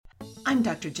I'm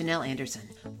Dr. Janelle Anderson,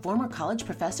 former college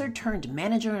professor turned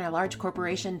manager in a large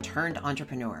corporation turned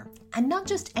entrepreneur. And not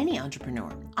just any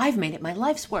entrepreneur. I've made it my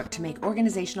life's work to make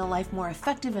organizational life more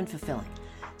effective and fulfilling.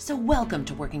 So welcome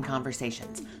to Working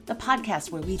Conversations, the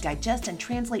podcast where we digest and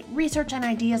translate research and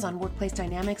ideas on workplace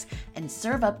dynamics and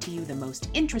serve up to you the most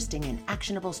interesting and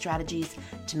actionable strategies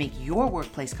to make your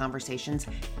workplace conversations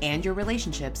and your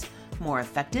relationships more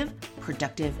effective,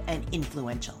 productive, and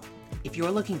influential. If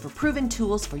you're looking for proven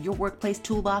tools for your workplace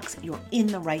toolbox, you're in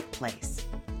the right place.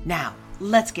 Now,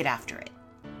 let's get after it.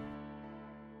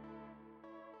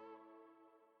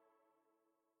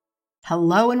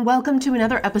 Hello and welcome to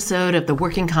another episode of the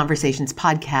Working Conversations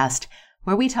podcast,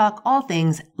 where we talk all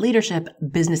things leadership,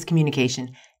 business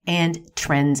communication, and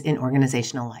trends in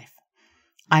organizational life.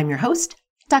 I'm your host,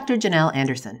 Dr. Janelle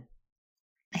Anderson.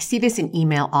 I see this in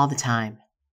email all the time.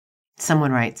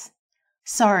 Someone writes,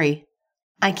 "Sorry,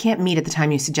 I can't meet at the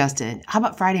time you suggested. How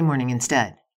about Friday morning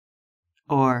instead?"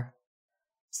 Or,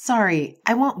 "Sorry,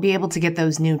 I won't be able to get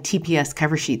those new TPS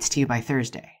cover sheets to you by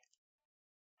Thursday."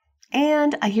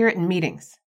 And I hear it in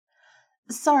meetings.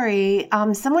 "Sorry,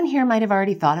 someone here might have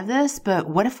already thought of this, but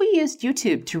what if we used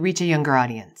YouTube to reach a younger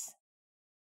audience?"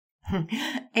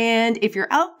 And if your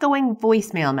outgoing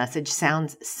voicemail message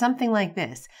sounds something like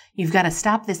this, you've got to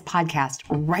stop this podcast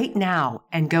right now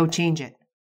and go change it.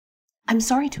 "I'm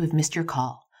sorry to have missed your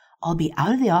call. I'll be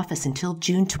out of the office until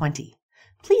June 20.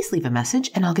 Please leave a message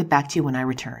and I'll get back to you when I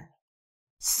return."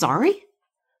 Sorry?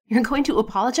 You're going to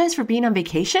apologize for being on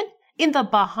vacation? In the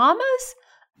Bahamas?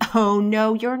 Oh,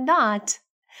 no, you're not.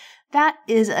 That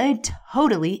is a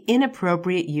totally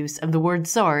inappropriate use of the word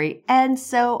sorry, and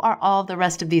so are all the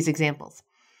rest of these examples.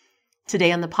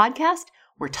 Today on the podcast,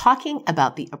 we're talking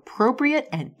about the appropriate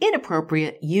and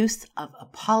inappropriate use of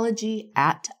apology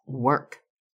at work.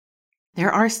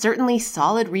 There are certainly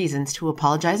solid reasons to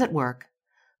apologize at work,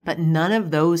 but none of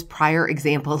those prior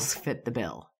examples fit the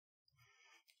bill.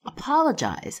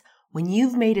 Apologize when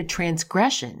you've made a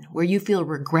transgression where you feel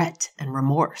regret and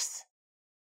remorse.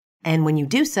 And when you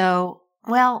do so,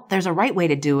 well, there's a right way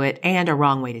to do it and a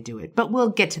wrong way to do it, but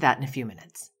we'll get to that in a few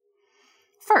minutes.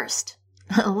 First,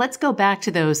 let's go back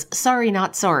to those sorry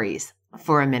not sorries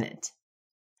for a minute.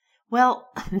 Well,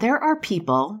 there are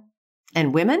people,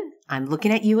 and women, I'm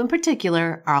looking at you in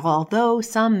particular, although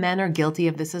some men are guilty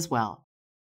of this as well,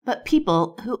 but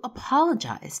people who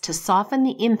apologize to soften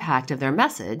the impact of their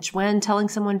message when telling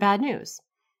someone bad news,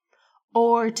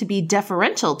 or to be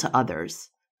deferential to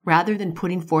others rather than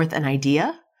putting forth an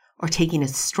idea or taking a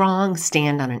strong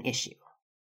stand on an issue.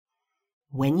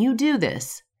 When you do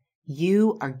this,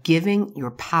 you are giving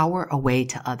your power away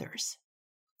to others.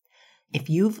 If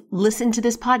you've listened to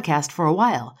this podcast for a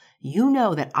while, you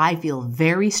know that I feel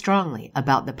very strongly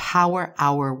about the power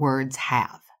our words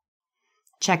have.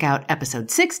 Check out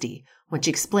episode 60, which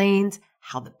explains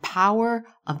how the power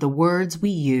of the words we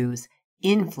use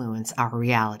influence our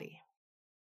reality.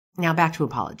 Now back to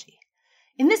apology.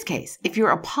 In this case, if you're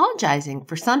apologizing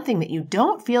for something that you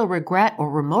don't feel regret or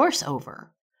remorse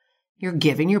over, you're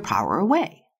giving your power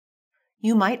away.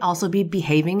 You might also be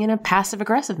behaving in a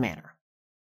passive-aggressive manner.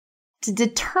 To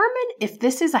determine if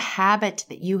this is a habit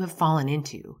that you have fallen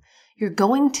into, you're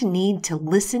going to need to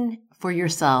listen for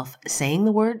yourself saying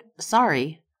the word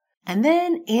sorry, and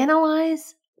then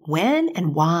analyze when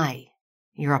and why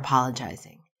you're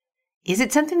apologizing. Is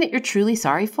it something that you're truly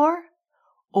sorry for?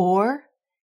 Or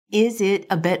is it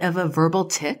a bit of a verbal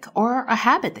tic or a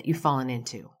habit that you've fallen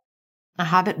into? A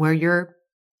habit where you're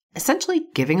essentially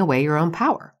giving away your own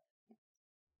power.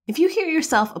 If you hear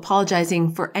yourself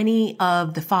apologizing for any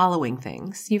of the following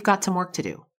things, you've got some work to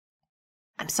do.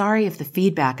 "I'm sorry if the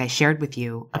feedback I shared with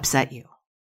you upset you."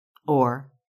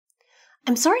 Or,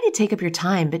 "I'm sorry to take up your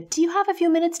time, but do you have a few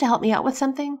minutes to help me out with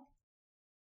something?"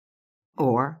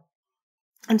 Or,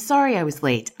 "I'm sorry I was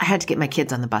late. I had to get my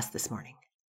kids on the bus this morning."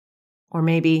 Or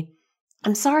maybe,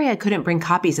 "I'm sorry I couldn't bring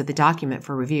copies of the document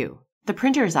for review. The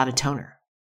printer is out of toner."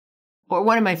 Or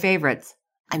one of my favorites,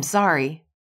 "I'm sorry,"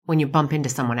 when you bump into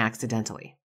someone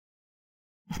accidentally.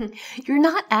 You're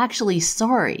not actually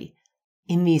sorry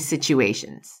in these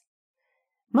situations.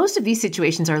 Most of these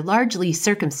situations are largely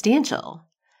circumstantial,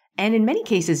 and in many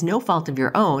cases, no fault of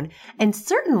your own, and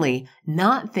certainly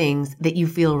not things that you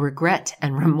feel regret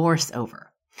and remorse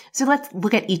over. So let's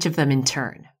look at each of them in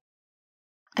turn.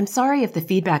 "I'm sorry if the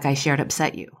feedback I shared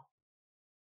upset you."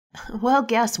 Well,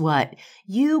 guess what?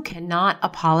 You cannot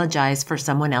apologize for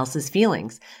someone else's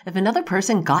feelings. If another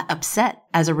person got upset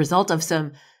as a result of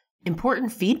some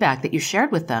important feedback that you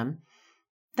shared with them,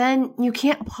 then you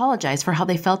can't apologize for how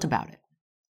they felt about it.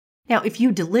 Now, if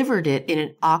you delivered it in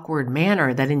an awkward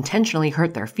manner that intentionally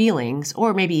hurt their feelings,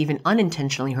 or maybe even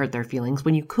unintentionally hurt their feelings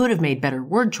when you could have made better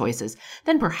word choices,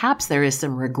 then perhaps there is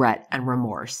some regret and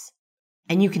remorse.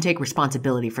 And you can take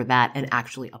responsibility for that and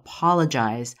actually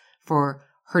apologize for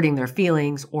hurting their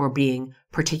feelings or being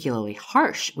particularly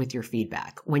harsh with your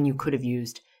feedback when you could have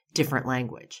used different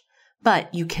language.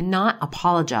 But you cannot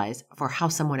apologize for how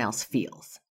someone else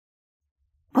feels.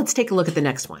 Let's take a look at the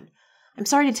next one. I'm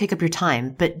sorry to take up your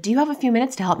time, but do you have a few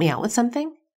minutes to help me out with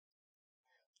something?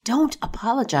 Don't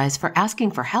apologize for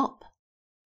asking for help.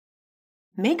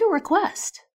 Make a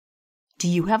request. Do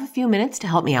you have a few minutes to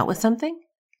help me out with something?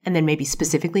 And then maybe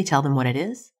specifically tell them what it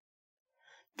is.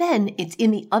 Then it's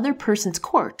in the other person's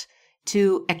court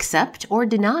to accept or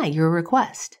deny your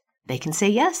request. They can say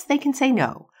yes, they can say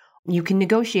no. You can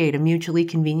negotiate a mutually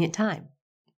convenient time.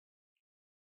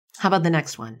 How about the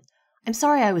next one? I'm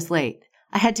sorry I was late.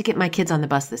 I had to get my kids on the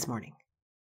bus this morning.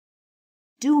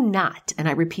 Do not, and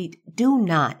I repeat, do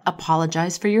not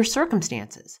apologize for your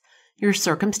circumstances. Your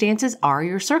circumstances are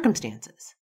your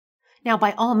circumstances. Now,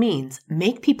 by all means,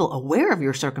 make people aware of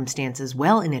your circumstances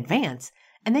well in advance,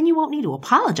 and then you won't need to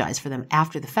apologize for them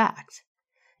after the fact.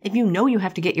 If you know you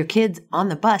have to get your kids on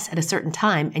the bus at a certain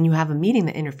time and you have a meeting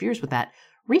that interferes with that,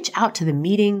 reach out to the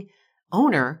meeting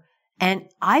owner and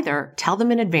either tell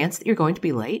them in advance that you're going to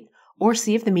be late or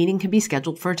see if the meeting can be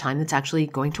scheduled for a time that's actually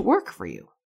going to work for you.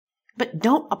 But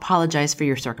don't apologize for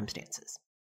your circumstances.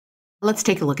 Let's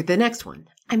take a look at the next one.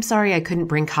 I'm sorry I couldn't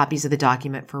bring copies of the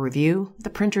document for review. The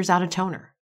printer's out of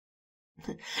toner.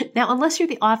 Now, unless you're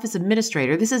the office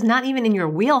administrator, this is not even in your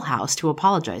wheelhouse to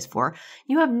apologize for.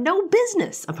 You have no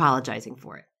business apologizing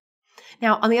for it.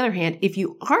 Now, on the other hand, if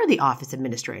you are the office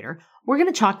administrator, we're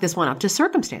going to chalk this one up to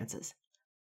circumstances.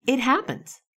 It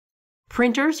happens.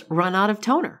 Printers run out of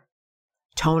toner.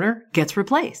 Toner gets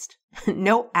replaced.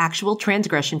 No actual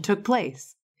transgression took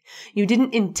place. You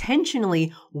didn't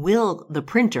intentionally will the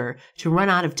printer to run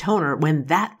out of toner when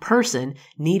that person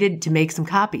needed to make some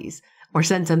copies or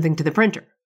send something to the printer.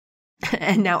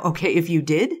 And now, okay, if you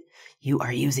did, you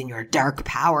are using your dark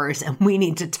powers and we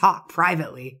need to talk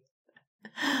privately.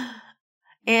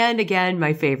 And again,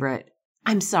 my favorite,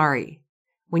 I'm sorry.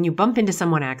 When you bump into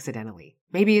someone accidentally,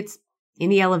 maybe it's in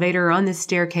the elevator or on this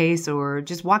staircase or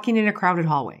just walking in a crowded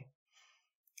hallway,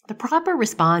 the proper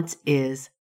response is,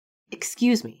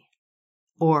 excuse me,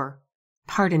 or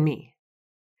pardon me.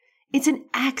 It's an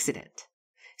accident.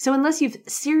 So unless you've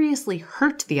seriously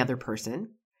hurt the other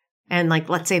person, and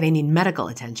let's say they need medical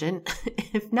attention,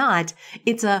 if not,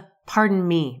 it's a pardon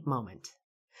me moment.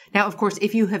 Now, of course,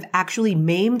 if you have actually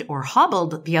maimed or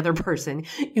hobbled the other person,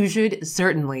 you should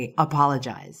certainly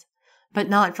apologize, but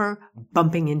not for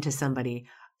bumping into somebody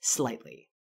slightly.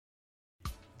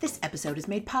 This episode is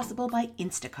made possible by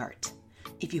Instacart.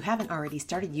 If you haven't already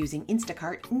started using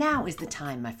Instacart, now is the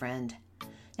time, my friend.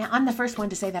 Now, I'm the first one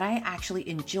to say that I actually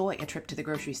enjoy a trip to the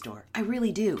grocery store. I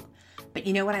really do. But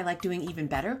you know what I like doing even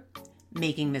better?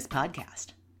 Making this podcast.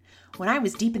 When I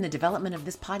was deep in the development of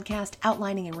this podcast,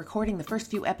 outlining and recording the first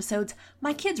few episodes,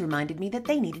 my kids reminded me that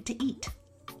they needed to eat.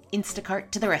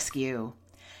 Instacart to the rescue.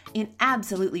 In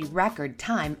absolutely record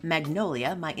time,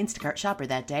 Magnolia, my Instacart shopper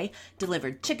that day,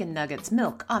 delivered chicken nuggets,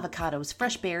 milk, avocados,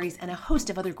 fresh berries, and a host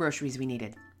of other groceries we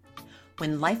needed.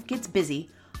 When life gets busy,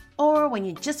 or when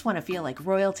you just want to feel like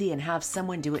royalty and have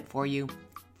someone do it for you,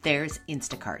 there's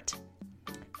Instacart.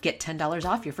 Get $10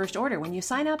 off your first order when you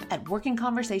sign up at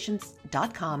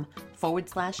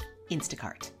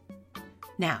workingconversations.com/Instacart.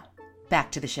 Now,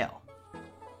 back to the show.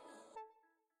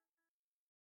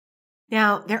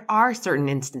 Now, there are certain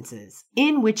instances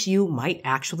in which you might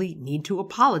actually need to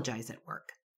apologize at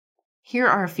work. Here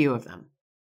are a few of them.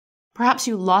 Perhaps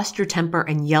you lost your temper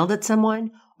and yelled at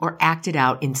someone or acted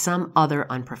out in some other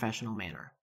unprofessional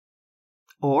manner.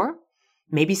 Or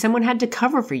maybe someone had to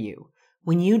cover for you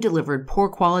when you delivered poor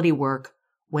quality work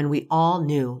when we all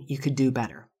knew you could do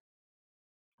better.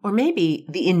 Or maybe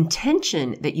the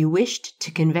intention that you wished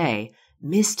to convey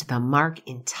missed the mark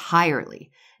entirely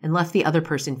and left the other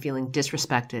person feeling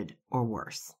disrespected or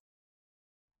worse.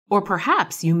 Or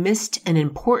perhaps you missed an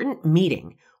important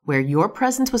meeting where your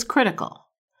presence was critical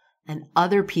and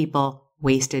other people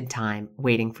wasted time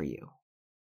waiting for you.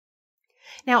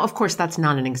 Now, of course, that's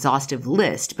not an exhaustive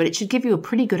list, but it should give you a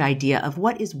pretty good idea of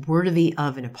what is worthy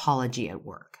of an apology at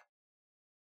work.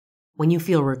 When you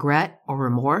feel regret or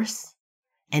remorse,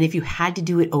 and if you had to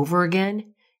do it over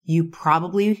again, you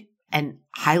probably and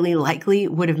highly likely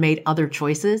would have made other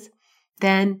choices,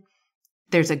 then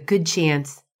there's a good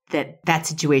chance that that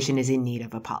situation is in need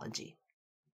of apology.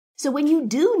 So when you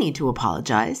do need to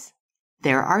apologize,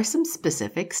 there are some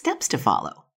specific steps to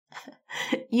follow.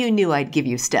 You knew I'd give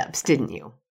you steps, didn't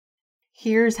you?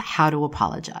 Here's how to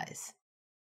apologize.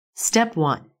 Step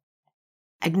 1.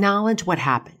 Acknowledge what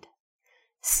happened.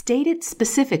 State it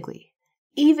specifically,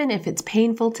 even if it's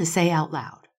painful to say out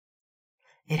loud.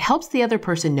 It helps the other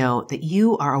person know that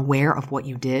you are aware of what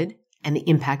you did and the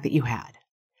impact that you had.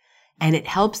 And it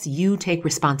helps you take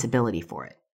responsibility for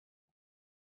it.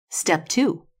 Step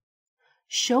 2.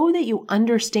 Show that you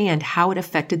understand how it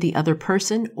affected the other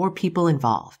person or people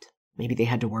involved. Maybe they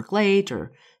had to work late,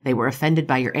 or they were offended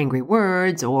by your angry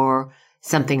words, or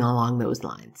something along those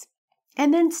lines.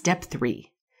 And then step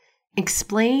 3.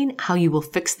 Explain how you will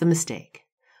fix the mistake.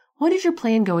 What is your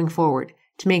plan going forward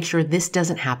to make sure this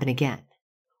doesn't happen again?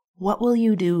 What will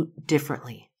you do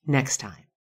differently next time?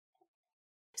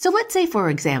 So let's say, for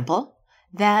example,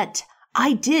 that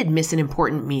I did miss an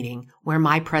important meeting where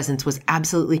my presence was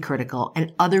absolutely critical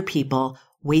and other people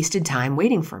wasted time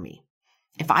waiting for me.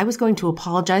 If I was going to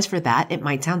apologize for that, it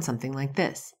might sound something like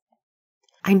this.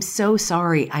 I'm so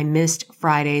sorry I missed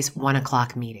Friday's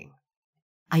 1:00 meeting.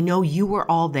 I know you were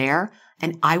all there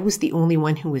and I was the only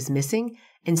one who was missing,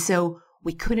 and so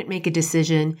we couldn't make a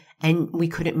decision and we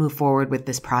couldn't move forward with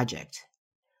this project.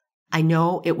 I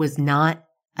know it was not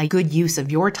a good use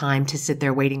of your time to sit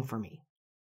there waiting for me.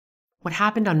 What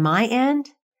happened on my end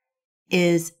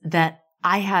is that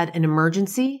I had an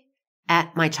emergency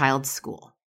at my child's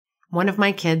school. One of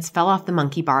my kids fell off the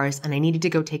monkey bars and I needed to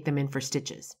go take them in for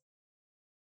stitches.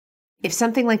 If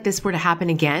something like this were to happen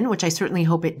again, which I certainly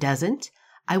hope it doesn't,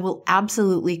 I will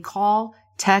absolutely call,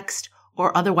 text,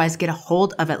 or otherwise get a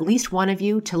hold of at least one of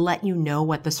you to let you know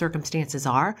what the circumstances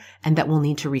are and that we'll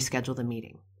need to reschedule the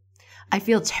meeting. I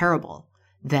feel terrible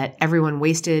that everyone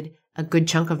wasted a good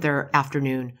chunk of their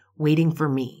afternoon waiting for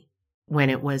me when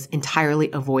it was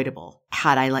entirely avoidable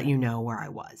had I let you know where I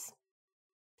was.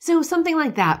 So something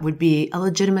like that would be a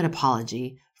legitimate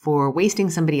apology for wasting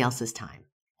somebody else's time.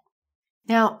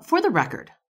 Now, for the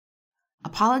record,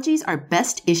 apologies are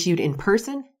best issued in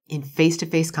person in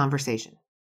face-to-face conversation.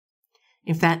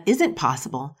 If that isn't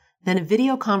possible, then a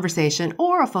video conversation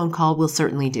or a phone call will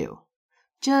certainly do.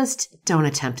 Just don't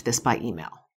attempt this by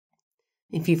email.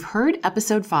 If you've heard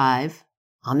episode 5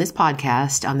 on this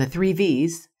podcast on the 3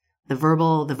 V's, the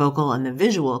verbal, the vocal, and the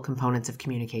visual components of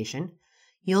communication,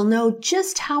 you'll know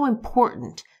just how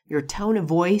important your tone of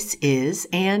voice is,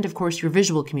 and of course your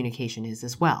visual communication is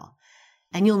as well.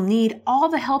 And you'll need all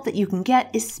the help that you can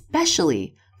get,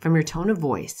 especially from your tone of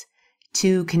voice,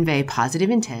 to convey positive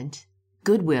intent,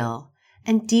 goodwill,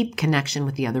 and deep connection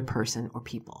with the other person or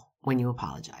people when you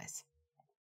apologize.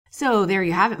 So there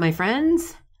you have it, my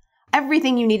friends.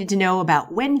 Everything you needed to know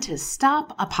about when to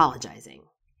stop apologizing.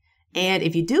 And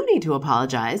if you do need to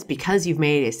apologize because you've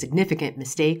made a significant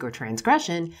mistake or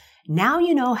transgression, now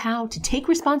you know how to take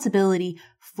responsibility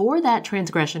for that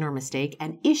transgression or mistake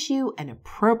and issue an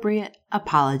appropriate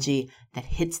apology that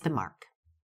hits the mark.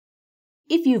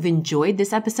 If you've enjoyed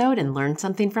this episode and learned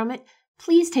something from it,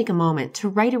 please take a moment to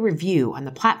write a review on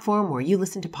the platform where you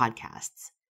listen to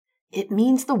podcasts. It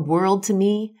means the world to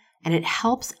me, and it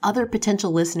helps other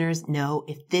potential listeners know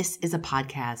if this is a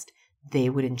podcast they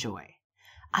would enjoy.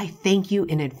 I thank you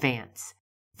in advance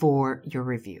for your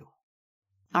review.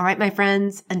 All right, my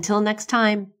friends, until next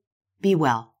time, be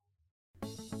well.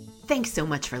 Thanks so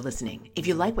much for listening. If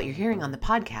you like what you're hearing on the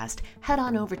podcast, head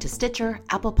on over to Stitcher,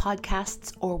 Apple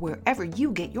Podcasts, or wherever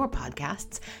you get your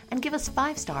podcasts and give us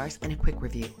 5 stars and a quick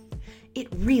review. It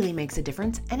really makes a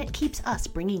difference, and it keeps us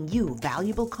bringing you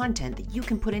valuable content that you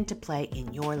can put into play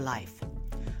in your life.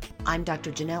 I'm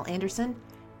Dr. Janelle Anderson,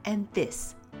 and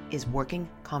this is Working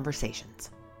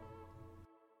Conversations.